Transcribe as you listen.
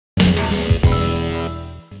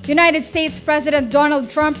United States President Donald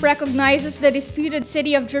Trump recognizes the disputed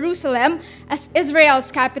city of Jerusalem as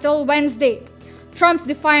Israel's capital Wednesday. Trump's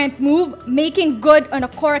defiant move, making good on a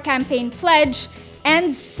core campaign pledge,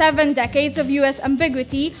 ends 7 decades of U.S.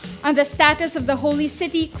 ambiguity on the status of the holy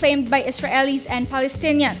city claimed by Israelis and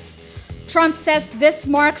Palestinians. Trump says this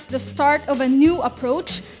marks the start of a new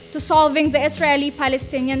approach to solving the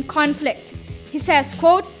Israeli-Palestinian conflict. He says,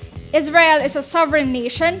 quote, Israel is a sovereign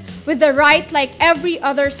nation with the right, like every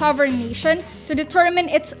other sovereign nation, to determine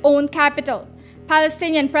its own capital.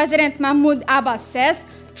 Palestinian President Mahmoud Abbas says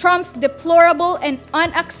Trump's deplorable and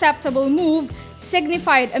unacceptable move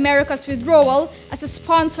signified America's withdrawal as a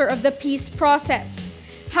sponsor of the peace process.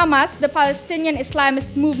 Hamas, the Palestinian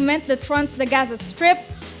Islamist movement that runs the Gaza Strip,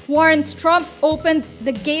 warns Trump opened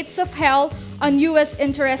the gates of hell on U.S.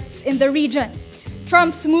 interests in the region.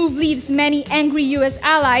 Trump's move leaves many angry U.S.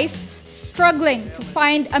 allies struggling to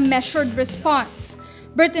find a measured response.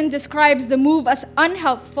 Britain describes the move as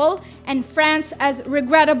unhelpful and France as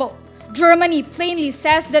regrettable. Germany plainly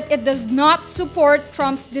says that it does not support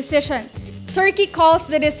Trump's decision. Turkey calls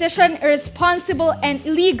the decision irresponsible and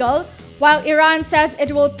illegal, while Iran says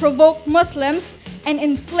it will provoke Muslims and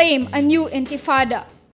inflame a new intifada.